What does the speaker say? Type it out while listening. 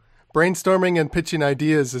Brainstorming and pitching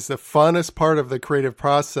ideas is the funnest part of the creative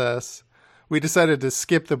process. We decided to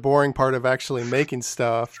skip the boring part of actually making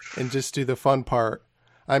stuff and just do the fun part.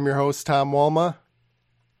 I'm your host, Tom Walma.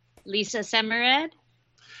 Lisa Semerad.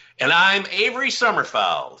 And I'm Avery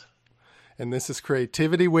Sommerfeld. And this is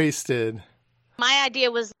Creativity Wasted. My idea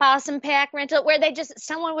was possum pack rental, where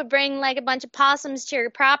someone would bring like a bunch of possums to your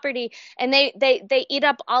property, and they eat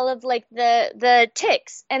up all of like the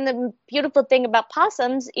ticks. And the beautiful thing about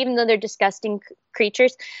possums, even though they're disgusting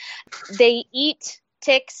creatures, they eat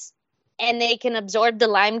ticks and they can absorb the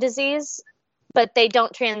Lyme disease, but they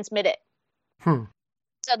don't transmit it. So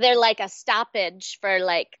they're like a stoppage for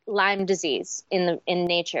like Lyme disease in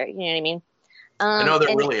nature. You know what I mean? I know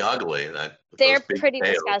they're really ugly. They're pretty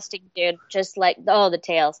disgusting, dude. Just like, the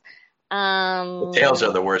tails. The tails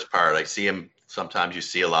are the worst part. I see them. Sometimes you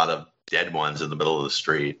see a lot of dead ones in the middle of the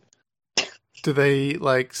street. Do they eat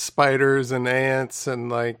like spiders and ants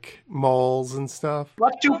and like moles and stuff?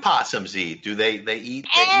 What do possums eat? Do they eat?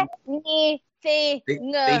 They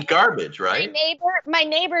eat garbage, right? My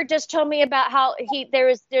neighbor just told me about how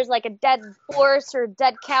there's like a dead horse or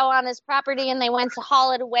dead cow on his property, and they went to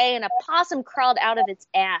haul it away, and a possum crawled out of its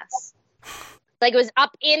ass. Like it was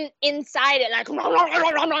up inside it, like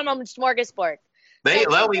smorgasbord.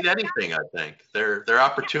 They'll eat anything, I think. They're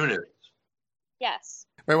opportunists. Yes.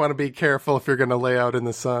 Might want to be careful if you're going to lay out in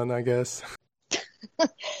the sun, I guess.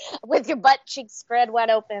 With your butt cheeks spread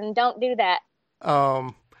wide open. Don't do that.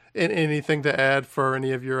 Anything to add for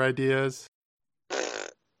any of your ideas?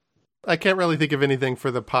 I can't really think of anything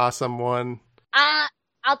for the possum one.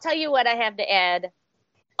 I'll tell you what I have to add.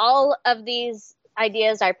 All of these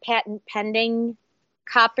ideas are patent pending,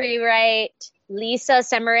 copyright, Lisa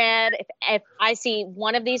Semerad. If I see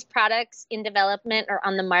one of these products in development or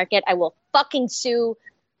on the market, I will fucking sue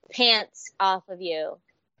pants off of you.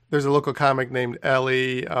 There's a local comic named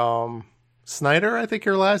Ellie Snyder, I think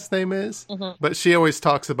her last name is. Mm-hmm. But she always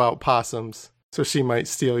talks about possums, so she might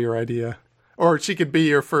steal your idea. Or she could be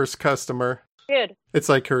your first customer. Dude. It's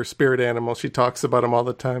like her spirit animal. She talks about them all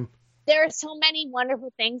the time. There are so many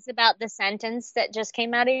wonderful things about the sentence that just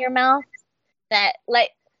came out of your mouth that, like,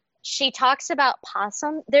 she talks about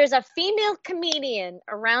possum. There's a female comedian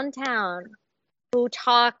around town who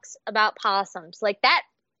talks about possums. Like that,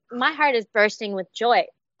 my heart is bursting with joy.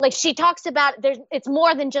 Like she talks about it's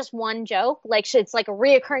more than just one joke. Like it's like a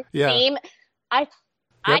reoccurring theme. I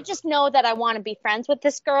just know that I want to be friends with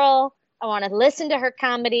this girl. I want to listen to her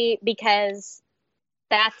comedy because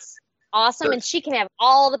that's awesome. And she can have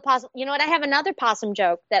all the possum. You know what? I have another possum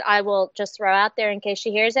joke that I will just throw out there in case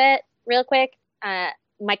she hears it real quick.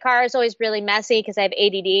 My car is always really messy because I have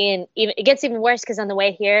ADD, and it gets even worse because on the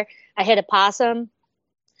way here, I hit a possum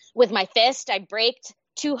with my fist. I braked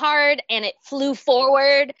too hard and it flew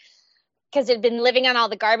forward because it had been living on all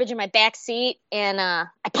the garbage in my back seat, and I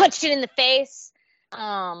punched it in the face.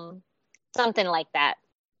 Something like that.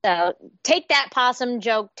 So take that possum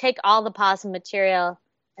joke, take all the possum material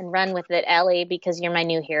and run with it, Ellie, because you're my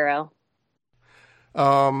new hero.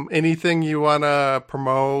 Anything you want to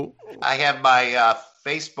promote? I have my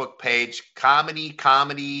Facebook page,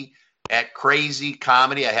 comedy at Crazy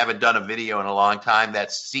Comedy. I haven't done a video in a long time.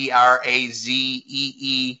 That's CRAZEE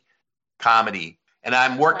Comedy. And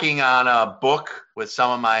I'm working on a book with some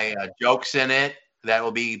of my jokes in it that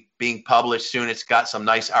will be being published soon. It's got some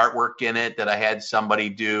nice artwork in it that I had somebody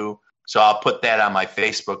do. So I'll put that on my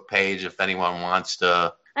Facebook page if anyone wants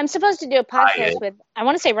to. I'm supposed to do a podcast with, I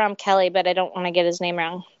want to say Ron Kelly, but I don't want to get his name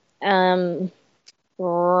wrong. Ron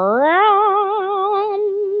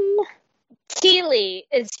Keeley.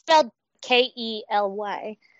 It's spelled Kely.